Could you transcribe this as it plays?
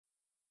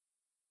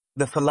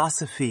The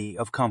Philosophy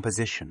of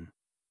Composition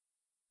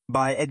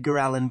by Edgar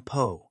Allan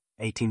Poe,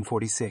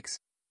 1846.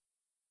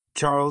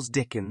 Charles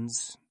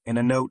Dickens, in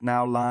a note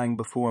now lying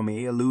before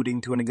me,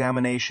 alluding to an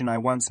examination I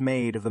once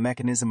made of the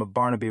mechanism of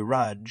Barnaby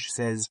Rudge,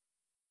 says,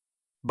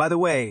 "By the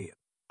way,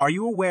 are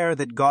you aware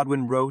that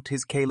Godwin wrote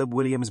his Caleb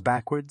Williams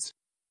backwards?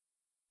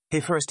 He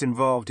first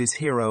involved his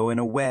hero in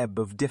a web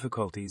of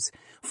difficulties,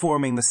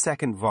 forming the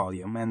second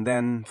volume, and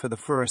then, for the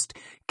first,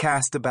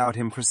 cast about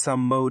him for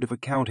some mode of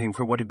accounting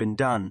for what had been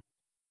done.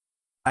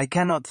 I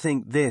cannot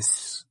think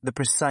this the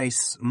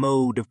precise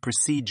mode of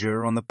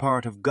procedure on the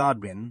part of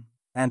Godwin,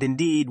 and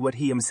indeed what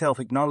he himself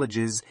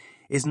acknowledges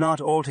is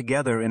not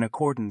altogether in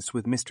accordance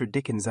with Mr.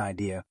 Dickens'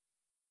 idea.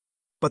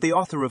 But the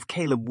author of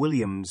Caleb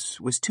Williams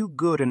was too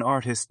good an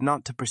artist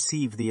not to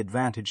perceive the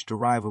advantage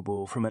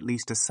derivable from at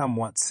least a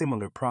somewhat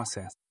similar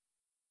process.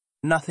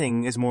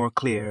 Nothing is more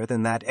clear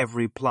than that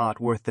every plot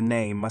worth the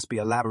name must be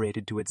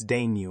elaborated to its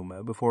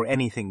denouement before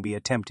anything be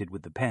attempted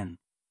with the pen.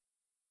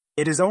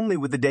 It is only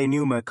with the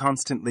denouement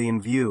constantly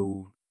in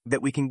view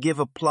that we can give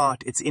a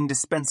plot its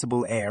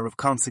indispensable air of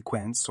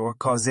consequence or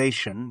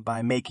causation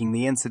by making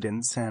the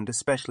incidents, and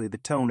especially the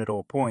tone at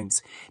all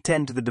points,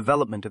 tend to the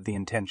development of the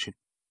intention.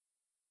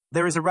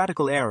 There is a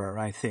radical error,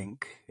 I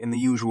think, in the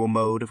usual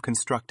mode of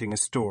constructing a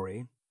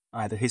story.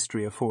 Either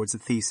history affords a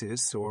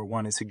thesis, or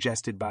one is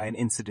suggested by an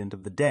incident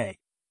of the day.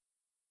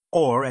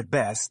 Or, at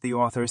best, the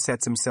author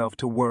sets himself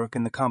to work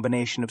in the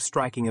combination of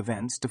striking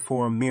events to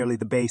form merely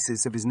the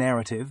basis of his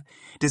narrative,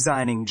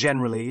 designing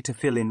generally to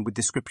fill in with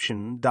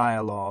description,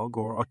 dialogue,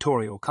 or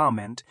autorial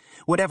comment,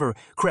 whatever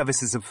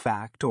crevices of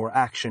fact or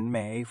action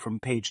may, from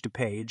page to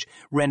page,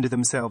 render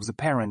themselves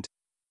apparent.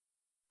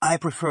 I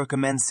prefer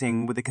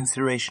commencing with the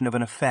consideration of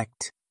an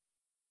effect,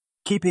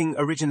 keeping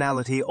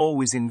originality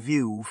always in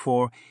view,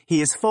 for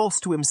he is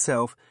false to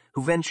himself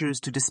who ventures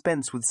to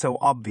dispense with so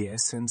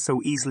obvious and so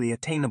easily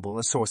attainable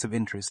a source of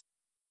interest.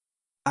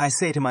 I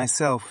say to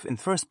myself, in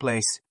first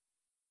place,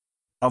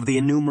 of the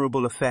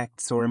innumerable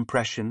effects or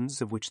impressions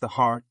of which the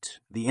heart,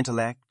 the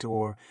intellect,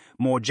 or,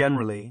 more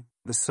generally,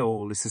 the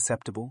soul is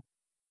susceptible,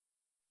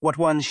 what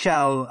one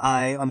shall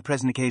I, on the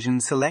present occasion,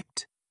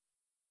 select?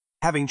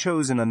 Having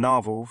chosen a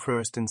novel,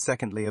 first and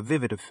secondly a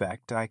vivid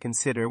effect, I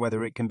consider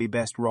whether it can be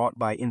best wrought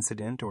by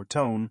incident or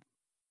tone,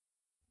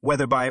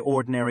 whether by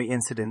ordinary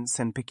incidents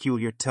and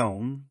peculiar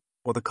tone,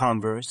 or the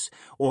converse,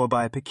 or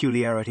by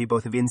peculiarity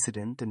both of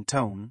incident and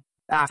tone,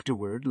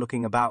 afterward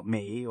looking about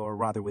me, or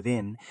rather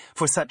within,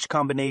 for such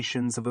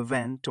combinations of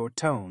event or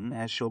tone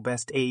as shall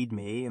best aid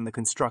me in the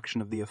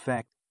construction of the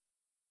effect.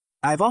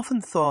 I have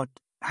often thought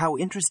how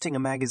interesting a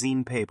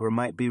magazine paper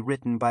might be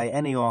written by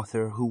any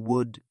author who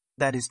would,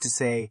 that is to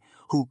say,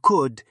 who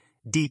could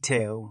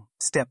detail,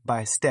 step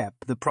by step,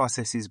 the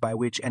processes by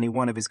which any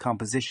one of his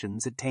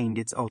compositions attained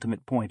its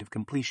ultimate point of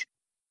completion.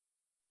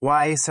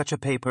 Why such a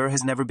paper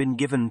has never been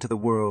given to the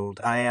world,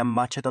 I am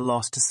much at a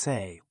loss to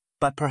say,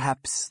 but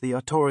perhaps the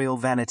autorial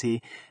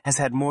vanity has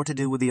had more to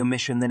do with the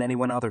omission than any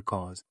one other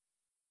cause.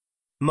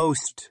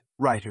 Most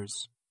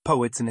writers,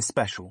 poets in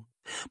especial,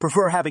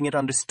 prefer having it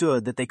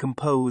understood that they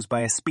compose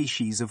by a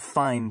species of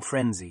fine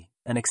frenzy,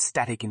 an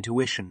ecstatic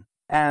intuition,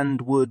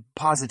 and would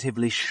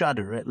positively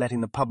shudder at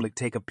letting the public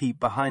take a peep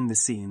behind the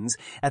scenes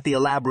at the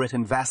elaborate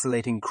and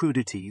vacillating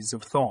crudities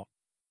of thought,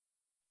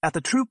 at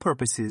the true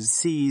purposes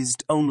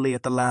seized only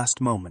at the last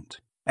moment,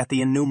 at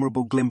the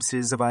innumerable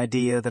glimpses of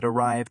idea that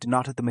arrived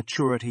not at the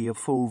maturity of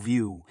full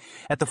view,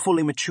 at the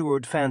fully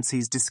matured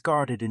fancies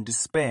discarded in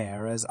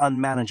despair as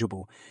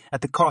unmanageable, at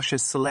the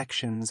cautious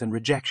selections and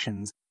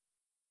rejections,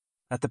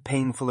 at the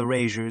painful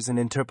erasures and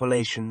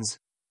interpolations,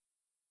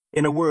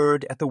 in a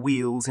word, at the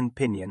wheels and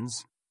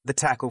pinions, the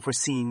tackle for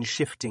scene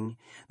shifting,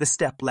 the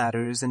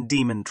step-ladders and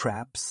demon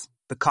traps,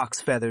 the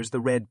cock's feathers, the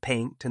red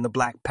paint, and the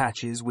black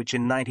patches which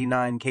in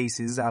 99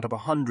 cases out of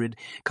 100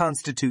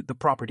 constitute the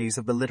properties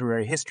of the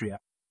literary hysteria.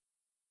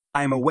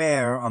 I am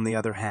aware, on the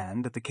other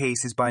hand, that the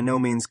case is by no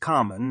means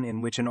common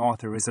in which an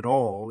author is at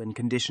all in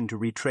condition to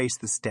retrace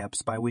the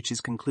steps by which his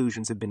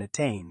conclusions have been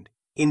attained.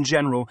 In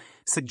general,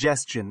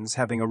 suggestions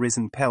having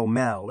arisen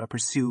pell-mell are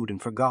pursued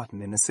and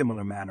forgotten in a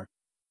similar manner.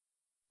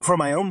 For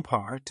my own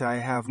part, I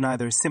have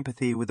neither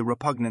sympathy with the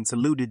repugnance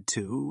alluded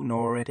to,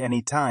 nor at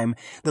any time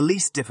the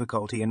least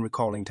difficulty in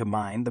recalling to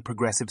mind the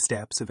progressive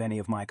steps of any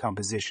of my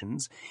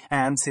compositions,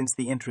 and since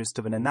the interest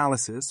of an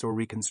analysis or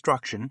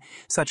reconstruction,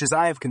 such as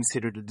I have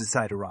considered a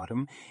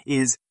desideratum,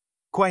 is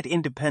quite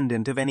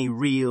independent of any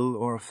real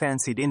or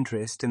fancied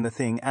interest in the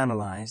thing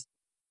analyzed,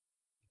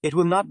 it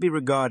will not be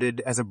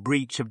regarded as a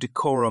breach of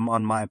decorum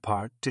on my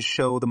part to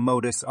show the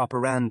modus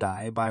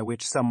operandi by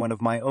which some one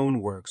of my own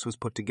works was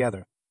put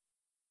together.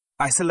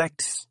 I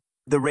select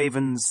The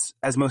Ravens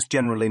as most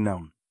generally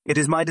known. It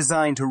is my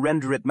design to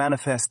render it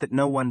manifest that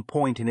no one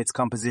point in its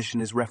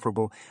composition is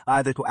referable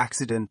either to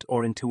accident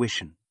or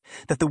intuition,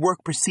 that the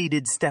work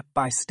proceeded step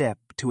by step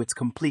to its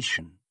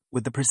completion,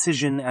 with the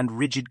precision and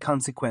rigid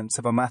consequence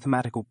of a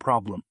mathematical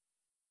problem.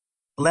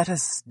 Let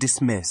us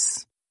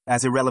dismiss,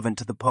 as irrelevant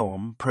to the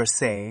poem, per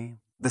se,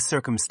 the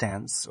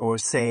circumstance, or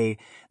say,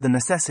 the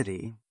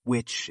necessity,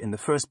 which, in the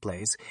first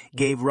place,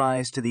 gave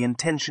rise to the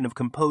intention of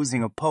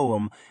composing a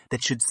poem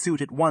that should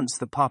suit at once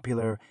the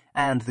popular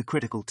and the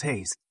critical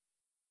taste.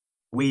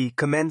 We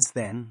commenced,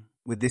 then,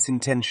 with this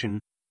intention.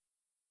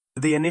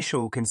 The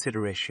initial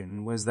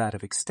consideration was that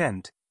of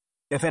extent.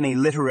 If any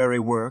literary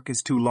work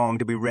is too long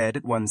to be read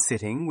at one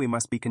sitting, we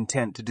must be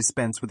content to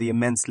dispense with the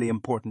immensely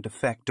important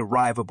effect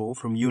derivable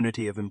from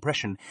unity of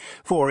impression,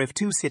 for if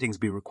 2 sittings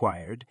be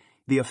required,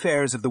 the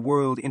affairs of the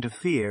world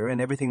interfere,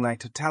 and everything like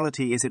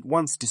totality is at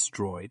once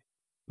destroyed.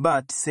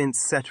 But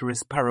since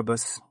ceteris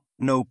paribus,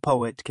 no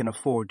poet can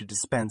afford to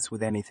dispense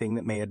with anything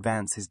that may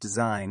advance his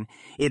design,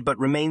 it but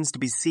remains to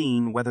be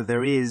seen whether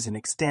there is, in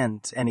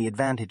extent, any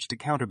advantage to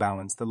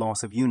counterbalance the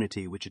loss of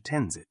unity which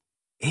attends it.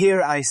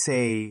 Here I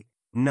say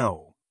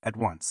no, at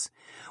once.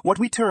 What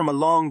we term a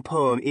long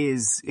poem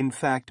is, in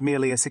fact,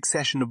 merely a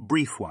succession of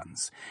brief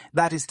ones,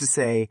 that is to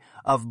say,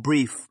 of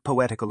brief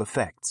poetical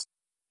effects.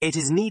 It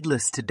is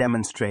needless to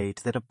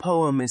demonstrate that a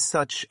poem is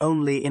such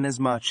only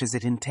inasmuch as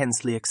it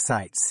intensely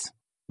excites,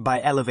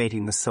 by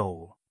elevating the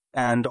soul,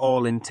 and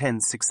all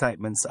intense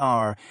excitements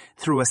are,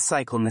 through a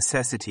cycle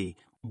necessity,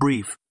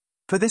 brief.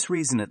 For this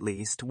reason, at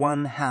least,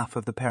 1/2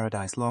 of the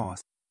Paradise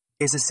Lost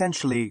is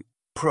essentially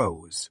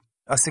prose,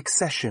 a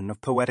succession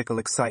of poetical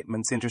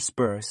excitements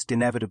interspersed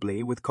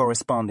inevitably with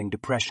corresponding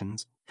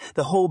depressions,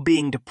 the whole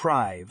being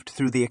deprived,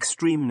 through the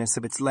extremeness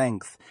of its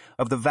length,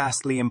 of the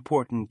vastly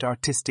important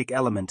artistic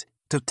element,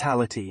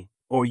 totality,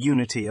 or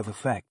unity of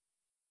effect.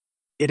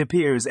 It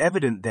appears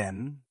evident,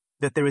 then,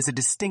 that there is a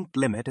distinct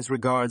limit as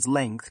regards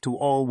length to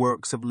all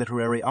works of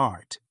literary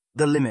art,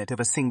 the limit of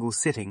a single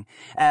sitting,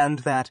 and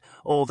that,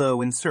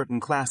 although in certain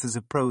classes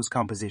of prose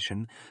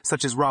composition,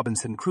 such as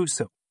Robinson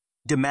Crusoe,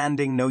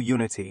 demanding no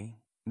unity,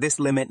 this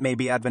limit may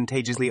be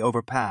advantageously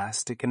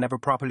overpassed, it can never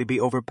properly be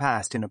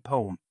overpassed in a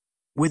poem.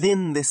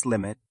 Within this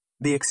limit,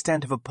 the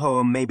extent of a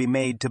poem may be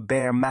made to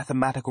bear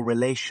mathematical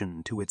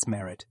relation to its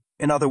merit.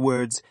 In other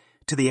words,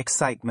 to the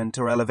excitement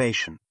or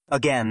elevation.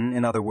 Again,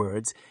 in other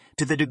words,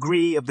 to the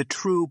degree of the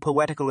true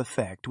poetical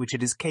effect which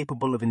it is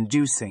capable of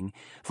inducing,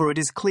 for it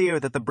is clear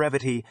that the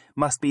brevity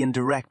must be in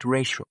direct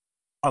ratio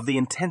of the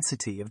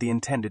intensity of the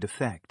intended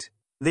effect.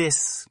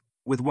 This,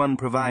 with one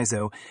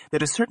proviso,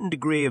 that a certain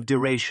degree of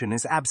duration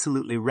is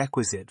absolutely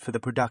requisite for the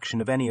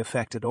production of any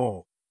effect at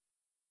all.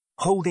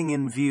 Holding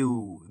in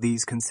view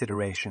these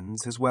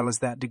considerations, as well as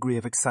that degree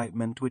of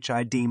excitement which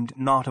I deemed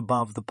not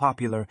above the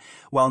popular,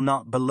 while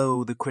not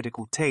below the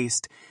critical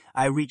taste,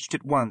 I reached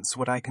at once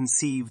what I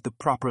conceived the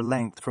proper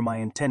length for my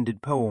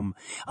intended poem,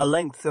 a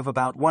length of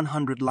about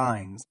 100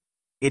 lines.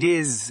 It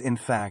is, in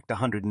fact,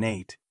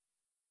 108.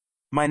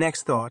 My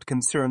next thought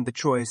concerned the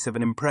choice of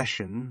an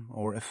impression,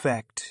 or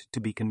effect, to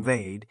be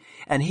conveyed,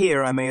 and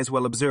here I may as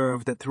well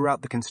observe that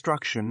throughout the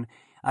construction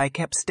I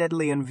kept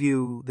steadily in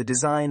view the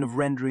design of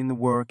rendering the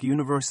work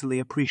universally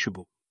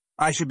appreciable.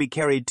 I should be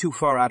carried too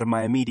far out of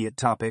my immediate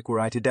topic were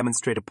I to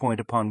demonstrate a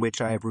point upon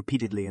which I have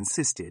repeatedly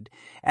insisted,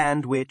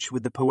 and which,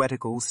 with the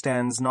poetical,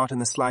 stands not in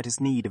the slightest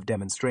need of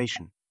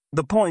demonstration.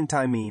 The point,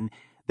 I mean,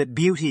 that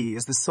beauty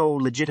is the sole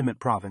legitimate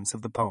province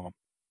of the poem.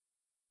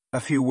 A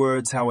few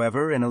words,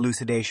 however, in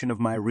elucidation of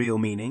my real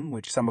meaning,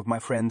 which some of my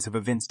friends have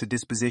evinced a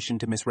disposition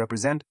to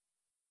misrepresent.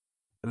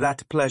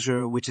 That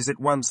pleasure which is at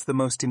once the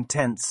most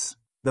intense,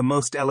 the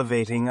most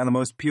elevating, and the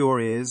most pure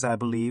is, I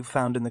believe,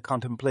 found in the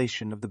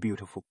contemplation of the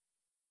beautiful.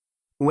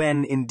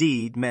 When,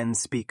 indeed, men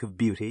speak of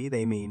beauty,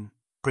 they mean,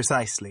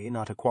 precisely,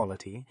 not a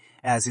quality,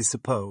 as is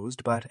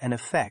supposed, but an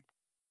effect.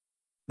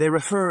 They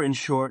refer, in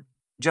short,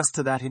 just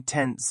to that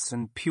intense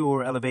and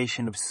pure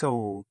elevation of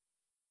soul,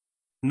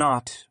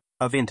 not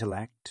of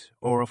intellect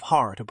or of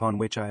heart upon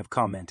which I have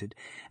commented,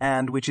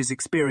 and which is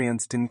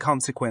experienced in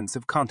consequence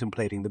of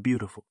contemplating the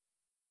beautiful.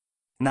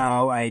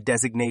 Now I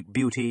designate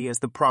beauty as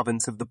the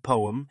province of the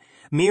poem,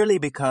 merely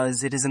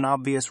because it is an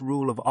obvious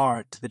rule of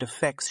art that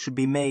effects should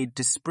be made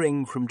to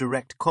spring from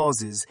direct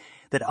causes,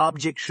 that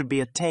objects should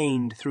be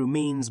attained through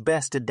means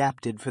best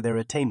adapted for their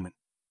attainment.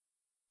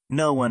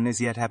 No one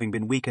as yet having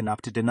been weak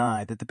enough to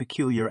deny that the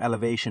peculiar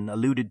elevation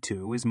alluded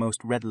to is most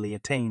readily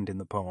attained in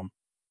the poem.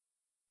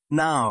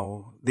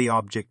 Now, the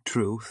object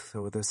truth,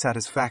 or the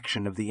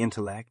satisfaction of the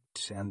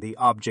intellect, and the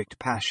object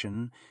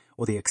passion,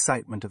 or the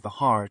excitement of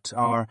the heart,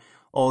 are,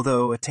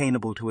 although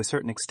attainable to a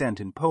certain extent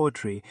in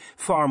poetry,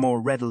 far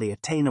more readily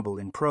attainable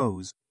in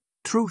prose.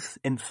 Truth,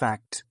 in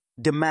fact,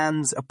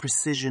 demands a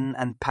precision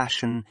and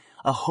passion,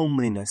 a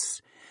homeliness.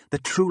 The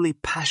truly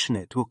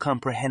passionate will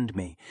comprehend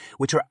me,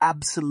 which are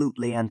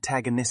absolutely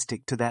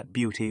antagonistic to that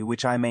beauty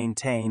which I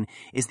maintain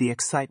is the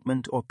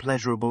excitement or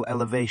pleasurable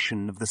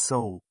elevation of the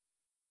soul.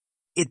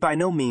 It by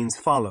no means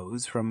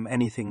follows from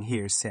anything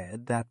here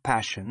said that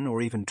passion,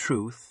 or even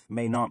truth,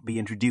 may not be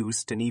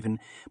introduced and even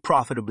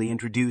profitably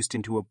introduced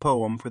into a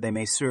poem, for they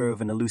may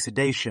serve an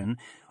elucidation,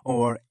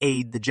 or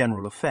aid the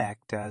general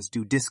effect, as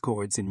do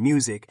discords in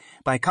music,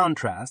 by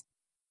contrast.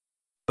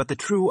 But the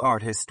true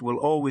artist will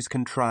always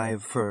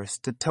contrive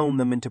first to tone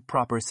them into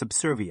proper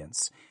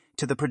subservience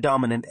to the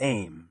predominant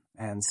aim,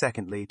 and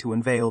secondly to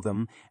unveil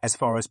them, as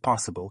far as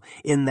possible,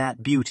 in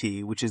that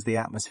beauty which is the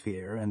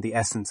atmosphere and the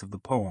essence of the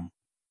poem.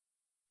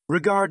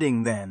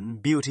 Regarding, then,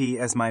 beauty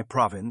as my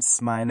province,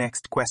 my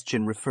next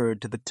question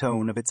referred to the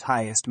tone of its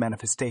highest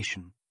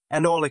manifestation,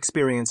 and all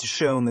experience has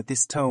shown that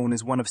this tone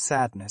is one of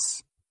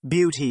sadness.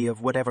 Beauty of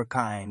whatever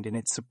kind, in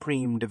its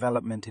supreme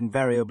development,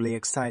 invariably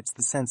excites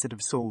the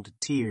sensitive soul to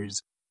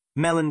tears.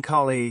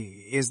 Melancholy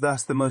is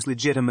thus the most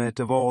legitimate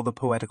of all the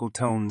poetical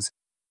tones.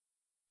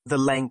 The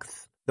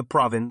length, the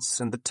province,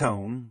 and the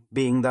tone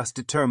being thus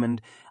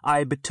determined,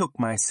 I betook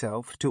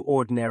myself to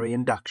ordinary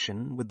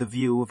induction with the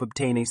view of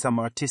obtaining some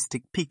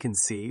artistic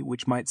piquancy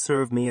which might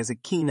serve me as a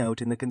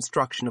keynote in the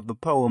construction of the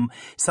poem,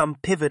 some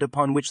pivot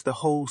upon which the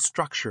whole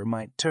structure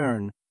might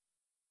turn.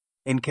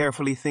 In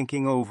carefully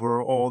thinking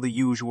over all the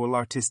usual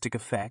artistic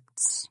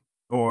effects,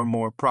 or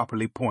more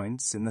properly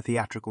points in the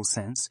theatrical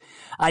sense,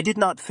 I did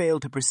not fail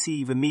to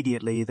perceive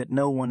immediately that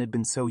no one had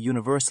been so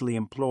universally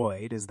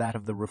employed as that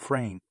of the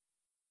refrain.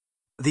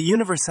 The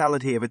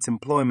universality of its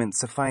employment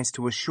sufficed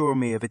to assure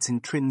me of its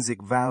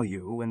intrinsic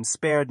value and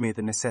spared me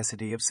the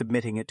necessity of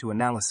submitting it to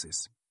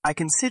analysis. I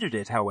considered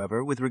it,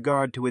 however, with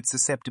regard to its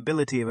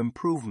susceptibility of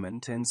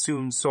improvement and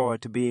soon saw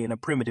it to be in a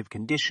primitive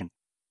condition.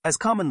 As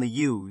commonly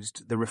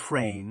used, the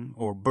refrain,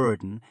 or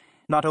burden,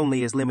 not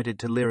only is limited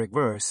to lyric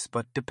verse,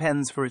 but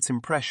depends for its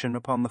impression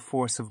upon the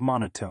force of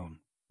monotone,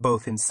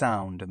 both in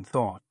sound and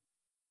thought.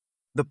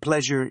 The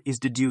pleasure is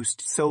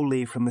deduced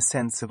solely from the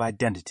sense of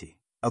identity,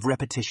 of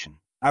repetition.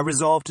 I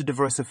resolved to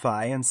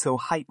diversify and so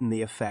heighten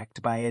the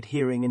effect by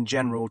adhering in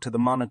general to the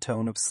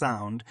monotone of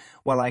sound,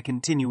 while I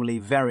continually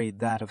varied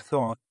that of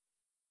thought.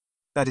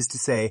 That is to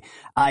say,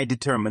 I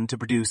determined to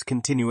produce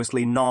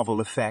continuously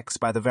novel effects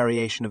by the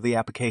variation of the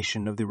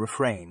application of the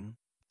refrain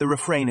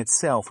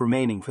itself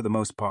remaining for the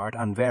most part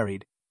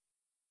unvaried.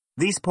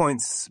 These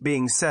points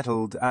being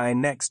settled, I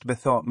next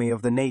bethought me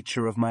of the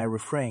nature of my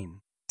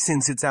refrain.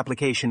 Since its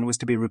application was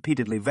to be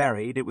repeatedly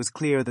varied, it was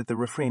clear that the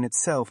refrain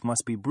itself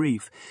must be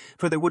brief,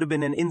 for there would have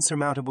been an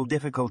insurmountable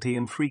difficulty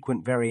in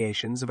frequent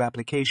variations of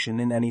application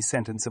in any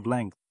sentence of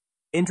length.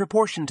 In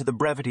proportion to the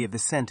brevity of the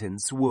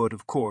sentence would,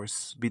 of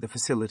course, be the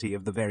facility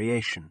of the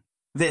variation.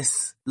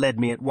 This led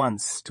me at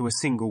once to a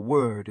single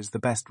word as the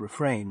best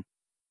refrain.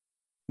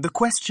 The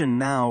question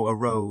now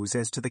arose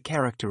as to the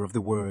character of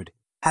the word.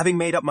 Having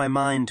made up my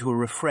mind to a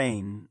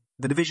refrain,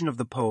 the division of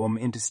the poem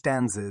into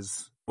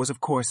stanzas was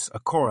of course a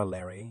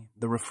corollary,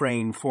 the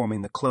refrain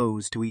forming the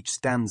close to each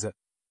stanza.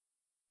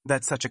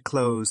 That such a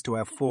close to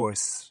have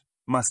force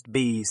must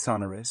be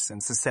sonorous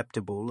and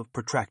susceptible of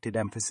protracted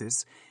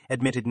emphasis,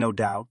 admitted no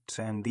doubt,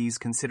 and these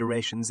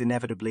considerations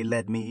inevitably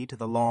led me to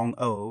the long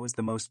O as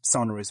the most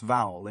sonorous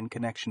vowel in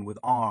connection with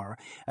R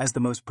as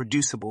the most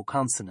producible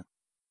consonant.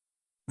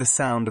 The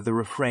sound of the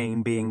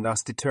refrain being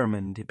thus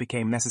determined, it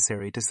became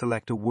necessary to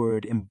select a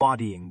word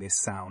embodying this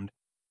sound,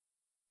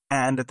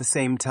 and at the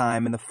same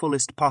time in the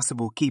fullest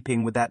possible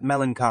keeping with that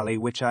melancholy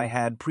which I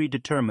had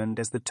predetermined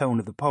as the tone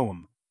of the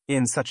poem.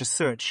 In such a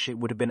search it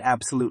would have been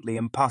absolutely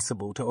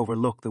impossible to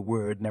overlook the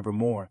word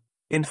nevermore.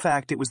 In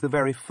fact, it was the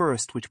very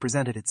first which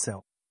presented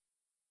itself.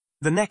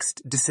 The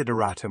next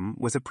desideratum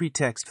was a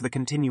pretext for the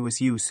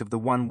continuous use of the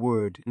one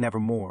word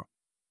nevermore.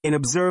 In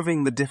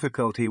observing the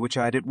difficulty which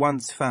I had at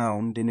once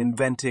found in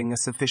inventing a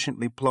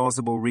sufficiently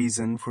plausible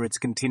reason for its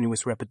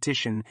continuous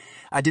repetition,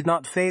 I did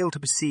not fail to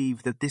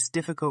perceive that this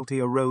difficulty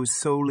arose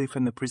solely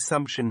from the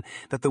presumption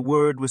that the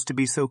word was to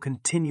be so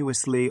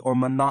continuously or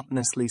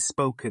monotonously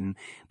spoken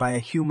by a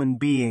human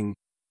being.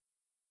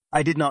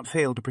 I did not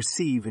fail to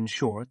perceive, in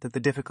short, that the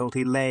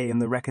difficulty lay in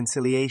the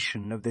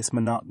reconciliation of this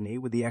monotony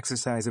with the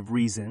exercise of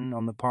reason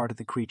on the part of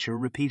the creature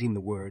repeating the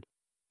word.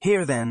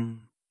 Here,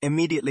 then,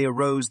 immediately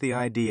arose the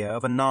idea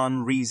of a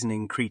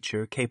non-reasoning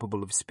creature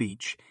capable of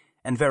speech,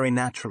 and very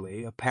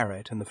naturally a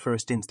parrot in the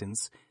first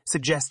instance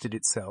suggested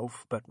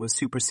itself, but was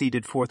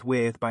superseded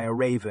forthwith by a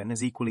raven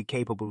as equally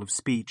capable of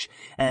speech,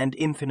 and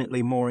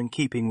infinitely more in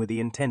keeping with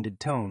the intended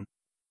tone.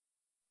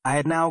 I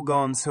had now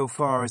gone so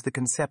far as the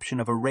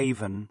conception of a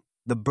raven,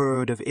 the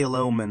bird of ill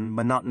omen,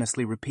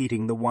 monotonously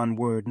repeating the one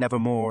word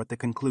nevermore at the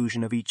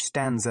conclusion of each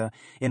stanza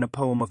in a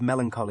poem of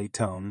melancholy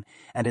tone,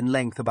 and in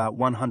length about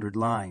 100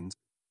 lines.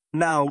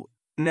 Now,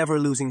 never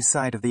losing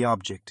sight of the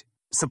object,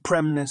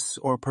 supremeness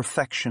or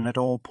perfection at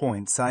all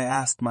points, I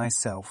asked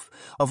myself,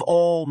 of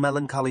all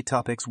melancholy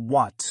topics,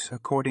 what,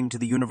 according to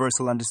the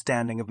universal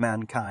understanding of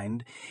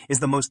mankind, is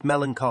the most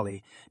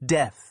melancholy?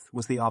 Death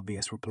was the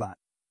obvious reply.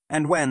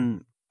 And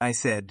when, I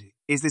said,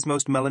 is this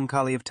most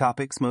melancholy of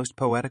topics most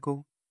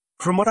poetical?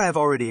 From what I have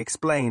already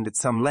explained at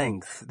some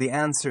length, the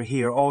answer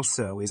here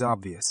also is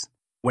obvious.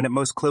 When it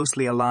most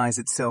closely allies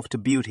itself to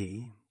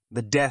beauty,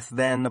 the death,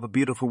 then, of a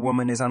beautiful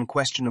woman is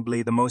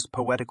unquestionably the most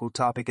poetical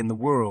topic in the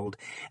world,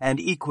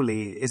 and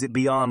equally is it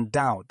beyond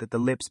doubt that the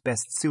lips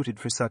best suited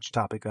for such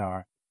topic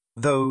are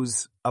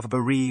those of a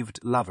bereaved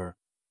lover.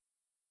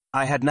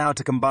 I had now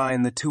to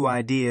combine the two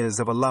ideas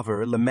of a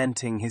lover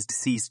lamenting his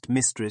deceased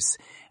mistress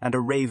and a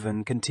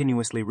raven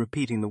continuously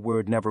repeating the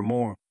word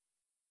nevermore.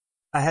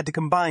 I had to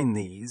combine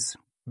these,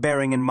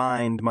 bearing in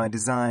mind my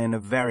design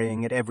of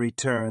varying at every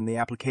turn the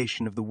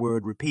application of the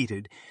word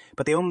repeated,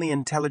 but the only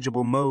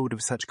intelligible mode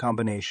of such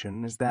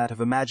combination is that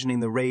of imagining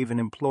the raven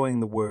employing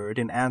the word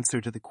in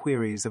answer to the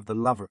queries of the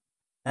lover.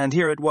 And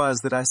here it was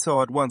that I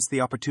saw at once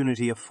the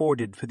opportunity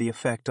afforded for the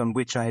effect on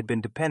which I had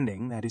been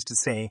depending, that is to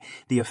say,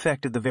 the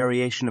effect of the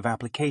variation of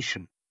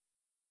application.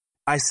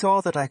 I saw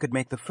that I could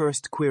make the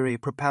first query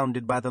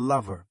propounded by the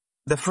lover,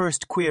 the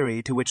first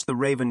query to which the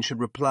raven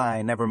should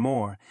reply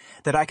nevermore,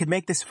 that I could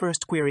make this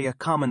first query a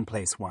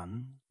commonplace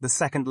one, the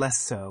second less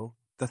so,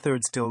 the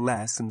third still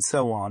less, and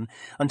so on,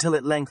 until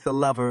at length the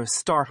lover,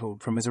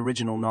 startled from his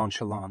original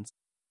nonchalance,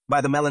 by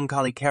the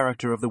melancholy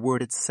character of the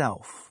word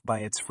itself, by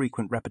its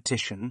frequent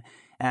repetition,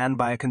 and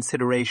by a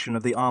consideration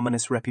of the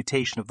ominous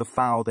reputation of the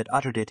fowl that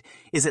uttered it,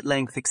 is at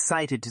length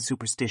excited to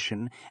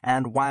superstition,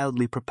 and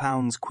wildly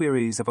propounds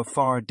queries of a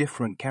far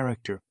different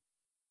character.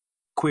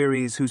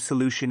 Queries whose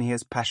solution he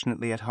has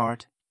passionately at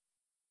heart,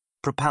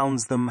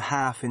 propounds them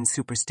half in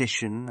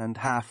superstition and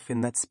half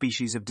in that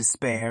species of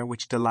despair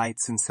which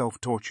delights in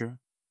self-torture,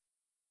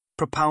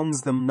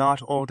 propounds them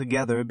not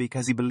altogether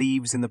because he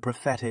believes in the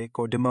prophetic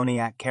or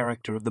demoniac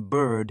character of the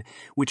bird,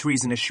 which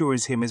reason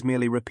assures him is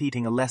merely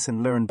repeating a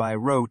lesson learned by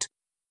rote,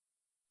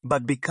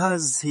 but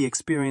because he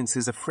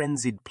experiences a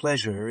frenzied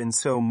pleasure in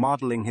so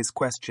modelling his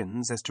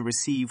questions as to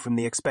receive from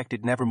the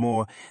expected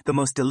nevermore the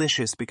most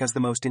delicious because the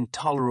most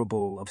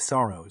intolerable of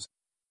sorrows.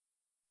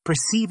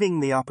 Perceiving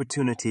the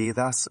opportunity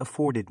thus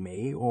afforded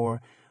me,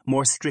 or,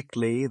 more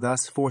strictly,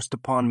 thus forced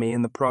upon me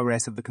in the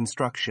progress of the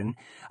construction,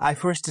 I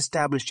first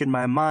established in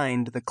my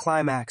mind the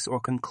climax or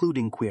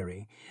concluding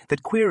query,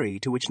 that query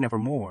to which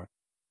nevermore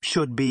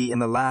should be in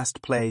the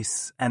last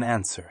place an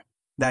answer.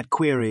 That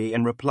query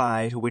in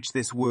reply to which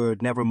this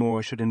word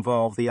nevermore should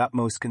involve the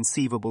utmost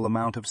conceivable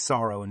amount of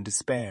sorrow and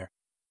despair.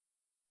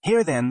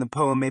 Here, then, the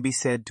poem may be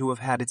said to have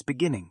had its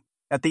beginning,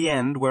 at the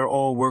end where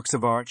all works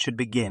of art should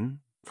begin,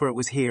 for it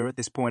was here, at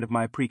this point of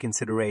my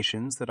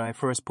preconsiderations, that I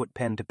first put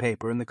pen to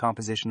paper in the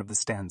composition of the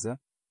stanza.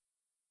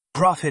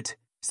 "Prophet,"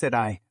 said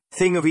I,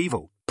 "thing of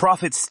evil,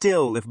 prophet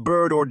still, if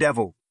bird or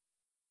devil.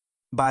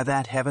 By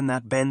that heaven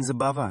that bends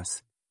above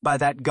us, by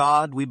that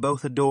God we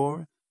both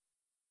adore,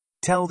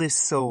 tell this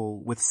soul,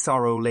 with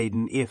sorrow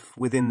laden, if,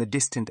 within the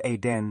distant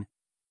Aden,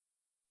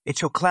 it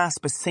shall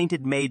clasp a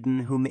sainted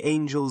maiden whom the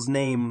angels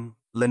name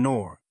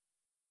Lenore.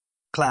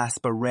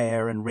 Clasp a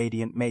rare and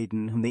radiant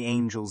maiden whom the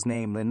angels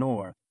name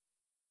Lenore."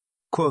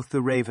 Quoth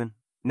the raven,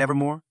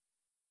 "Nevermore?"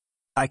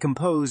 I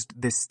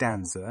composed this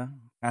stanza,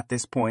 at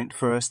this point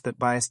first, that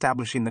by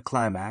establishing the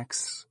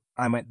climax,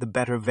 I might the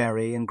better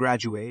vary and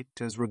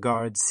graduate, as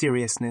regards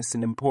seriousness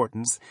and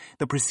importance,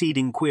 the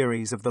preceding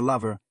queries of the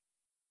lover,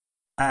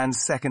 and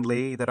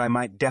secondly, that I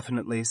might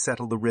definitely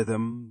settle the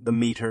rhythm, the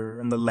meter,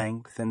 and the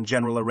length and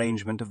general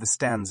arrangement of the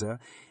stanza,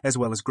 as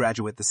well as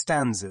graduate the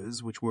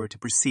stanzas which were to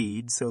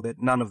precede, so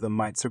that none of them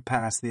might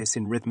surpass this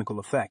in rhythmical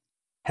effect.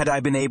 Had I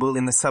been able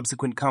in the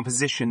subsequent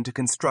composition to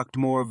construct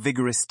more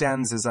vigorous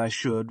stanzas, I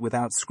should,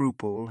 without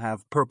scruple,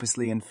 have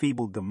purposely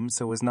enfeebled them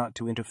so as not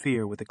to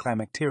interfere with the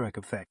climacteric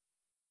effect.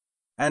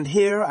 And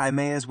here I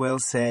may as well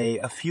say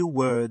a few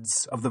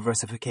words of the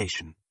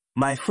versification.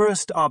 My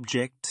first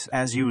object,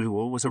 as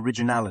usual, was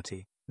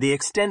originality. The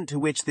extent to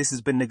which this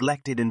has been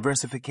neglected in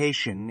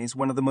versification is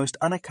one of the most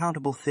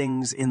unaccountable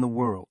things in the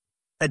world.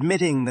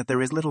 Admitting that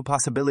there is little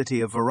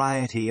possibility of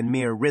variety in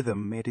mere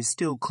rhythm, it is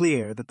still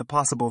clear that the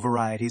possible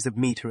varieties of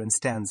meter and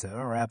stanza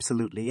are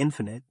absolutely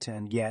infinite,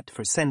 and yet,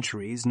 for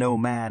centuries, no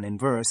man in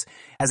verse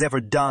has ever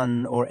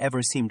done or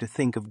ever seemed to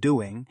think of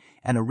doing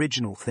an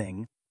original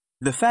thing.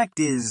 The fact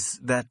is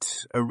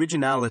that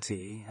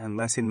originality,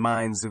 unless in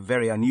minds of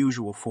very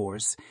unusual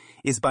force,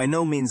 is by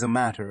no means a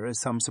matter, as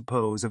some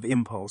suppose, of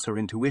impulse or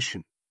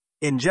intuition.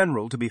 In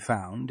general, to be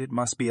found, it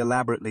must be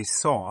elaborately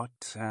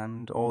sought,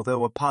 and,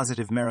 although a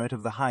positive merit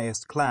of the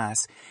highest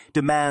class,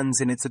 demands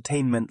in its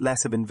attainment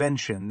less of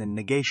invention than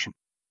negation.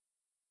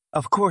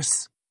 Of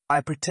course,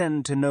 I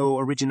pretend to no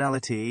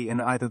originality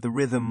in either the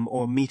rhythm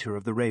or meter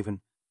of the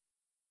raven.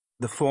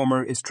 The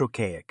former is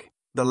trochaic.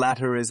 The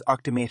latter is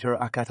octameter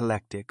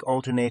acatalectic,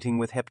 alternating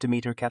with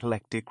heptameter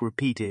catalectic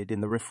repeated in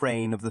the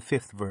refrain of the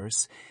fifth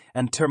verse,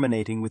 and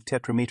terminating with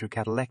tetrameter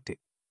catalectic.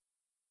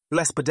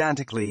 Less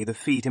pedantically, the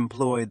feet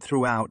employed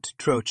throughout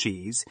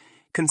trochees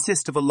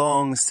consist of a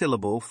long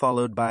syllable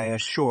followed by a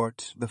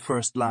short. The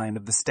first line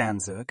of the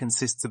stanza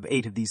consists of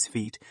 8 of these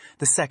feet,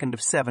 the second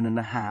of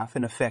 7.5,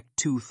 in effect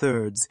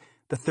 2/3,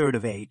 the third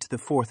of 8, the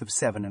fourth of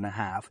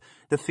 7.5,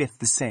 the fifth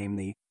the same,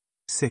 the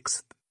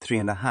sixth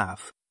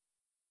 3.5.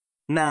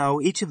 Now,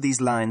 each of these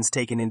lines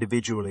taken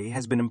individually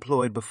has been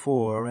employed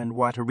before, and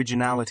what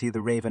originality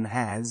the raven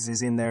has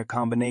is in their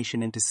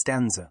combination into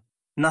stanza.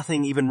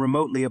 Nothing even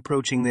remotely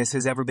approaching this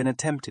has ever been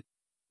attempted.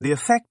 The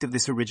effect of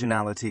this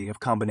originality of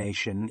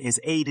combination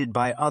is aided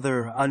by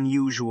other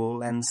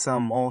unusual and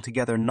some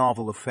altogether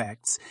novel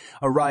effects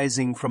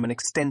arising from an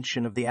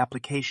extension of the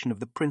application of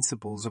the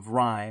principles of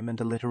rhyme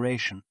and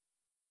alliteration.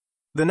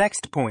 The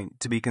next point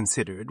to be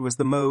considered was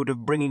the mode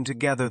of bringing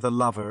together the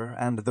lover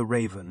and the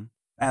raven,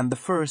 and the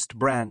first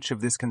branch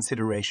of this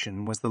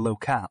consideration was the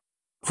locale.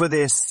 For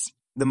this,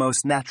 the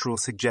most natural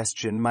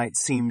suggestion might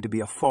seem to be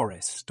a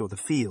forest or the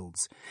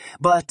fields,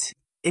 but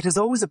it has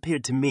always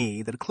appeared to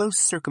me that a close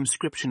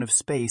circumscription of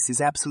space is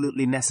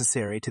absolutely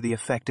necessary to the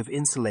effect of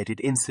insulated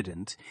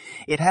incident.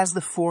 It has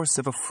the force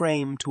of a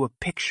frame to a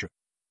picture.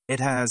 It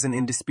has an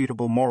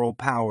indisputable moral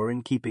power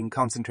in keeping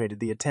concentrated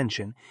the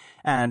attention,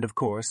 and, of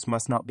course,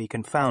 must not be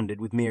confounded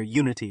with mere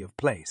unity of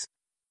place.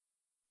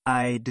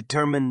 I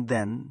determined,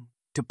 then,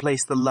 to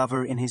place the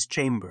lover in his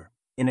chamber,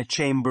 in a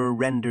chamber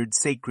rendered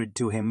sacred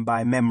to him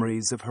by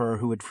memories of her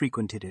who had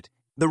frequented it.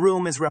 The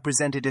room is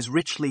represented as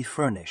richly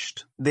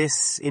furnished,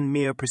 this in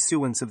mere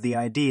pursuance of the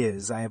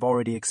ideas I have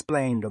already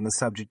explained on the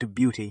subject of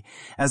beauty,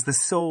 as the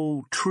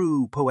sole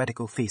true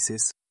poetical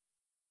thesis.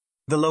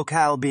 The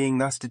locale being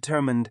thus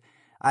determined,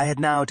 I had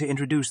now to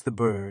introduce the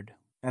bird,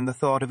 and the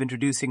thought of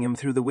introducing him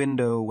through the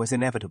window was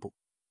inevitable.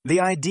 The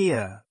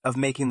idea of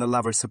making the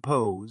lover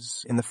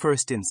suppose, in the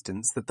first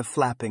instance, that the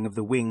flapping of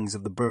the wings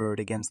of the bird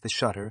against the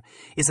shutter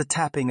is a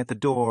tapping at the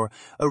door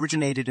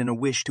originated in a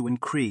wish to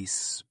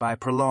increase, by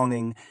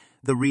prolonging,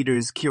 the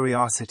reader's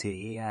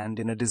curiosity and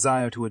in a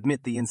desire to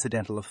admit the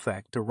incidental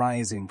effect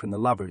arising from the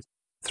lovers,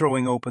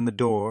 throwing open the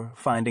door,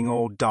 finding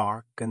all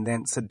dark, and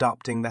thence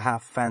adopting the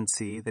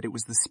half-fancy that it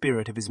was the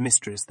spirit of his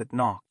mistress that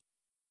knocked.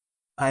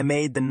 I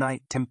made the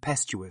night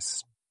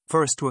tempestuous,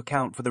 first to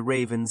account for the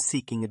raven's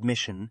seeking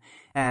admission,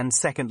 and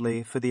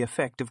secondly for the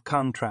effect of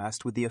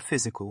contrast with the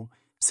physical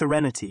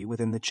serenity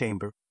within the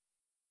chamber.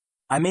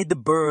 I made the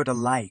bird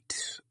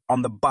alight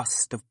on the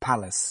bust of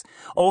Pallas,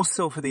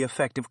 also for the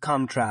effect of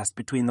contrast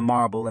between the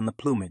marble and the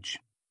plumage,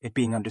 it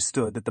being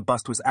understood that the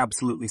bust was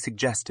absolutely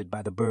suggested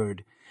by the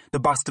bird, the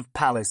bust of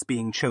Pallas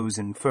being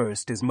chosen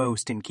first as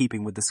most in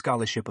keeping with the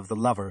scholarship of the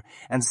lover,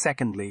 and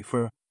secondly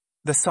for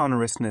the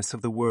sonorousness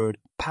of the word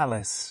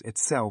Pallas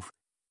itself.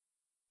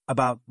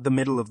 About the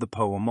middle of the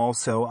poem,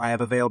 also, I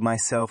have availed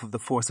myself of the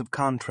force of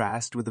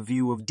contrast with a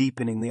view of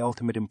deepening the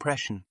ultimate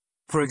impression.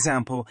 For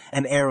example,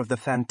 an air of the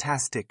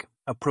fantastic,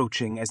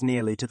 approaching as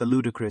nearly to the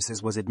ludicrous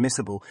as was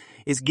admissible,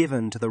 is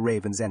given to the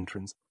raven's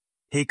entrance.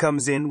 He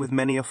comes in with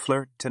many a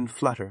flirt and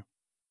flutter.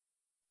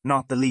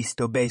 Not the least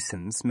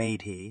obeisance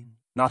made he,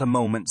 not a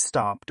moment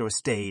stopped or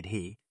stayed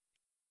he,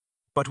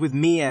 but with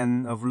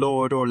mien of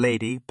lord or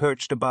lady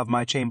perched above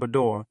my chamber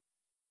door.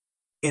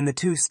 In the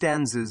two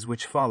stanzas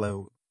which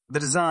follow, the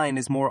design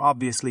is more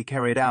obviously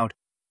carried out.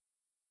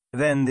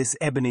 Then this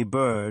ebony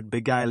bird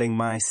beguiling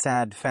my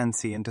sad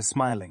fancy into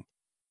smiling.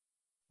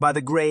 By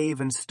the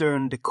grave and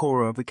stern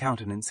decor of the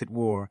countenance it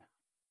wore.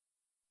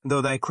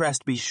 Though thy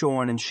crest be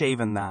shorn and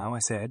shaven thou, I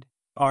said,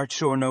 art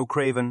sure no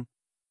craven,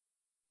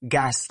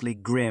 ghastly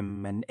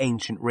grim and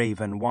ancient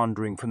raven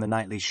wandering from the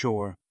nightly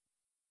shore.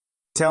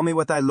 Tell me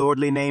what thy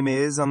lordly name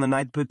is on the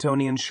night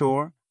Plutonian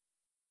shore?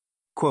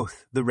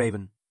 Quoth the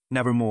raven,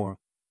 nevermore.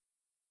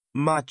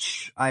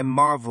 Much I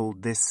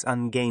marvelled this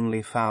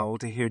ungainly fowl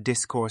to hear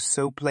discourse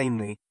so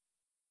plainly,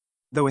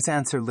 though its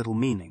answer little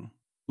meaning,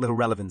 little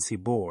relevancy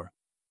bore.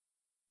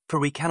 For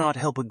we cannot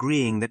help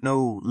agreeing that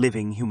no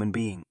living human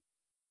being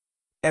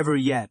ever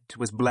yet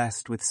was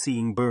blessed with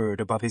seeing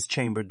bird above his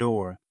chamber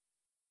door,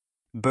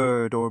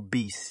 bird or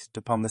beast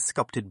upon the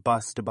sculpted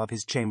bust above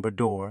his chamber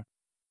door,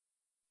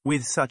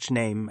 with such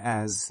name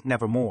as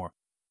nevermore.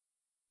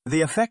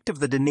 The effect of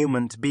the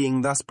denouement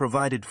being thus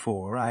provided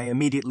for, I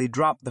immediately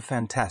dropped the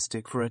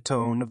fantastic for a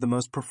tone of the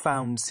most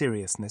profound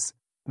seriousness,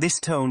 this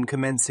tone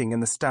commencing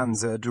in the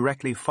stanza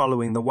directly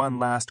following the one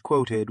last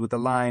quoted with the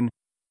line,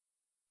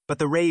 "But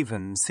the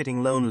raven,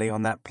 sitting lonely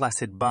on that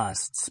placid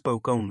bust,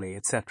 spoke only,"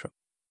 etc.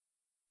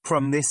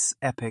 From this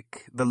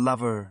epoch the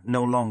lover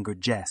no longer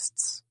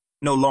jests,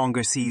 no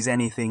longer sees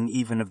anything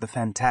even of the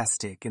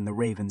fantastic in the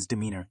raven's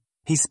demeanor.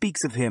 He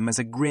speaks of him as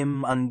a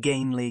grim,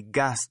 ungainly,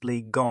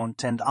 ghastly,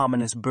 gaunt, and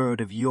ominous bird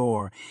of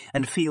yore,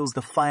 and feels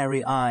the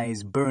fiery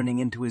eyes burning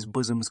into his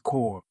bosom's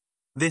core.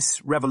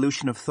 This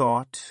revolution of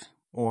thought,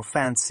 or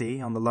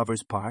fancy, on the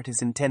lover's part,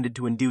 is intended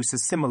to induce a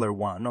similar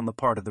one on the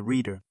part of the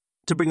reader,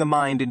 to bring the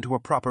mind into a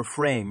proper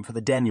frame for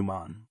the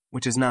denouement,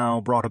 which is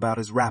now brought about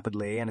as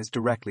rapidly and as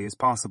directly as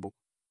possible.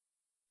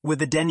 With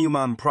the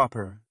denouement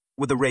proper,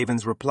 with the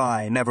raven's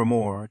reply,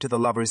 nevermore, to the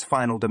lover's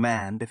final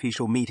demand if he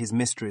shall meet his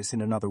mistress in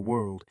another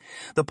world,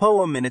 the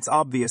poem in its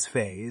obvious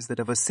phase, that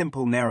of a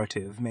simple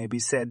narrative, may be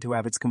said to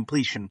have its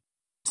completion.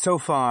 So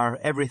far,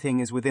 everything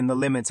is within the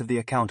limits of the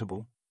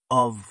accountable,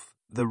 of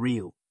the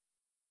real.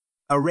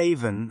 A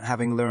raven,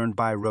 having learned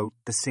by rote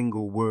the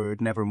single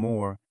word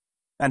nevermore,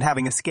 and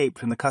having escaped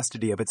from the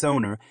custody of its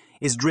owner,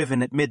 is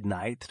driven at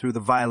midnight through the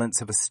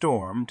violence of a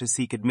storm to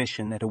seek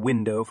admission at a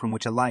window from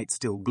which a light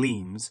still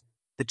gleams,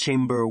 the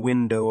chamber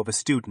window of a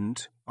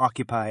student,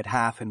 occupied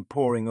half in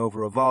poring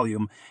over a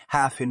volume,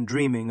 half in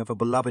dreaming of a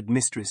beloved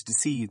mistress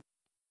deceived.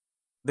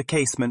 The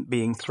casement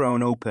being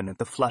thrown open at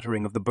the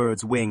fluttering of the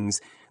bird's wings,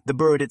 the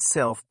bird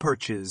itself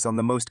perches on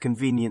the most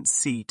convenient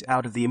seat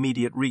out of the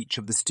immediate reach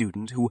of the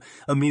student, who,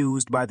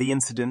 amused by the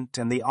incident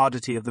and the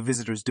oddity of the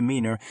visitor's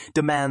demeanor,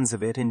 demands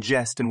of it, in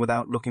jest and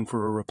without looking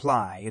for a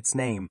reply, its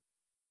name.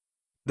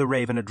 The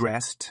raven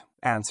addressed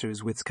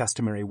answers with its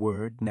customary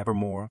word,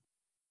 nevermore.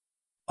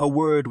 a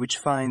word which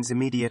finds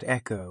immediate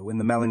echo in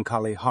the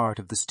melancholy heart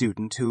of the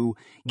student who,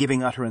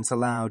 giving utterance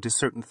aloud to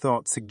certain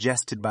thoughts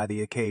suggested by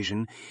the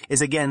occasion, is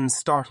again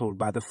startled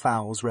by the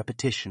fowl's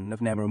repetition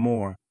of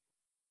nevermore.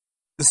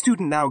 The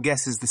student now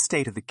guesses the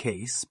state of the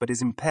case, but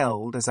is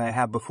impelled, as I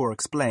have before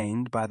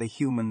explained, by the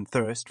human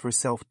thirst for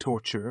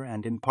self-torture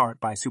and in part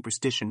by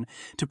superstition,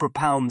 to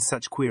propound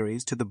such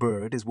queries to the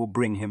bird as will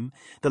bring him,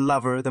 the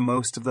lover, the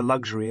most of the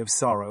luxury of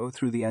sorrow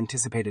through the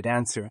anticipated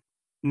answer,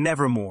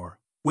 nevermore.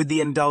 With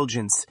the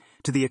indulgence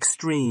to the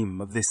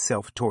extreme of this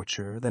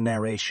self-torture, the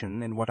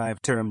narration, in what I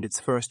have termed its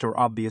first or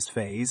obvious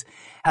phase,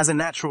 has a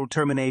natural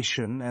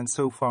termination, and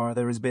so far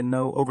there has been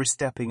no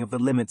overstepping of the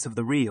limits of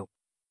the real.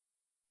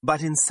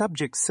 But in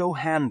subjects so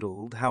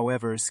handled,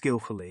 however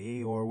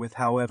skillfully, or with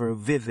however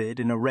vivid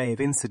an array of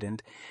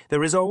incident,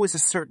 there is always a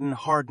certain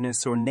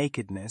hardness or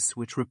nakedness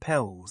which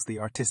repels the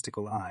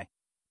artistical eye.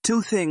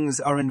 Two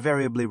things are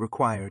invariably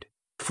required.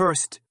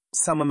 First,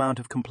 some amount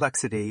of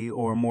complexity,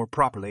 or more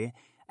properly,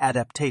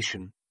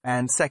 adaptation,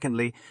 and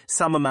secondly,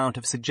 some amount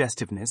of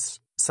suggestiveness,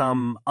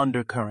 some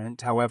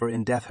undercurrent, however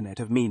indefinite,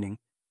 of meaning.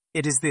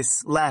 It is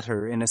this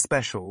latter in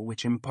especial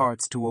which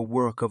imparts to a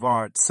work of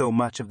art so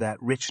much of that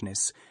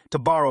richness, to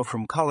borrow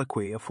from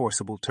colloquy a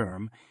forcible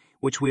term,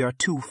 which we are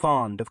too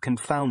fond of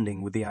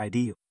confounding with the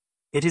ideal.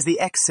 It is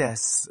the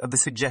excess of the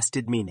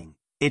suggested meaning.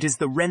 It is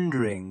the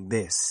rendering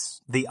this,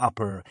 the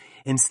upper,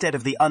 instead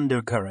of the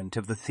undercurrent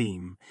of the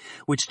theme,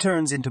 which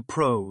turns into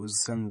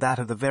prose, and that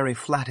of the very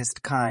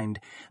flattest kind,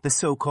 the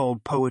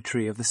so-called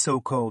poetry of the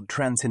so-called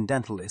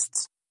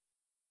transcendentalists.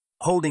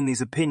 Holding these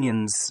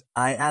opinions,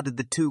 I added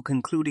the two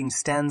concluding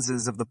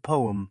stanzas of the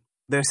poem,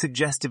 their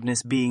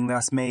suggestiveness being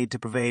thus made to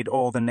pervade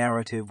all the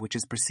narrative which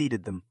has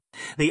preceded them.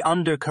 The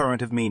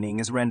undercurrent of meaning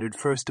is rendered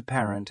first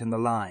apparent in the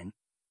line,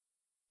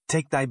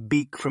 "Take thy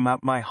beak from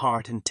out my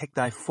heart, and take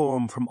thy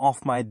form from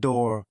off my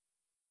door,"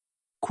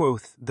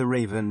 quoth the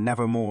raven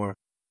nevermore.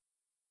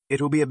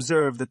 It will be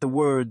observed that the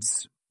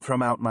words,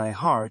 "from out my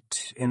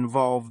heart,"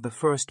 involve the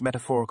first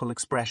metaphorical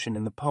expression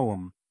in the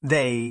poem.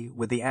 They,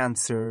 with the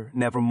answer,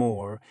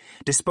 nevermore,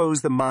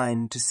 dispose the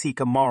mind to seek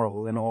a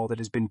moral in all that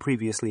has been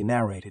previously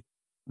narrated.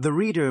 The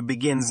reader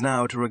begins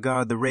now to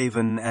regard the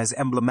raven as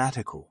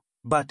emblematical,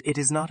 but it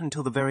is not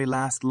until the very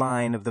last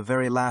line of the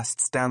very last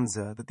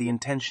stanza that the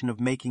intention of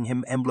making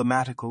him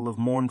emblematical of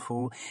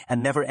mournful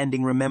and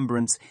never-ending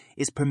remembrance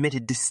is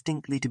permitted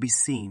distinctly to be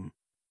seen.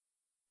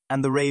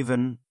 And the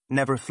raven,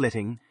 never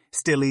flitting,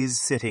 still is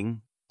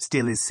sitting,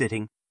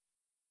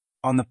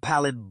 on the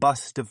pallid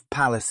bust of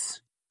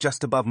Pallas,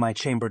 just above my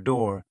chamber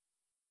door,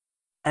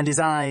 and his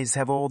eyes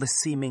have all the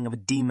seeming of a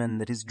demon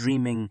that is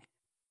dreaming,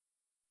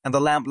 and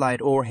the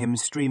lamplight o'er him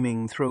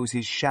streaming throws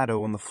his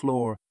shadow on the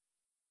floor,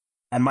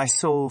 and my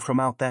soul from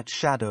out that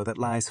shadow that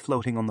lies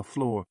floating on the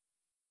floor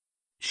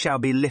shall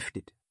be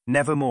lifted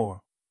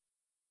nevermore.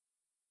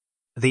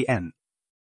 The end.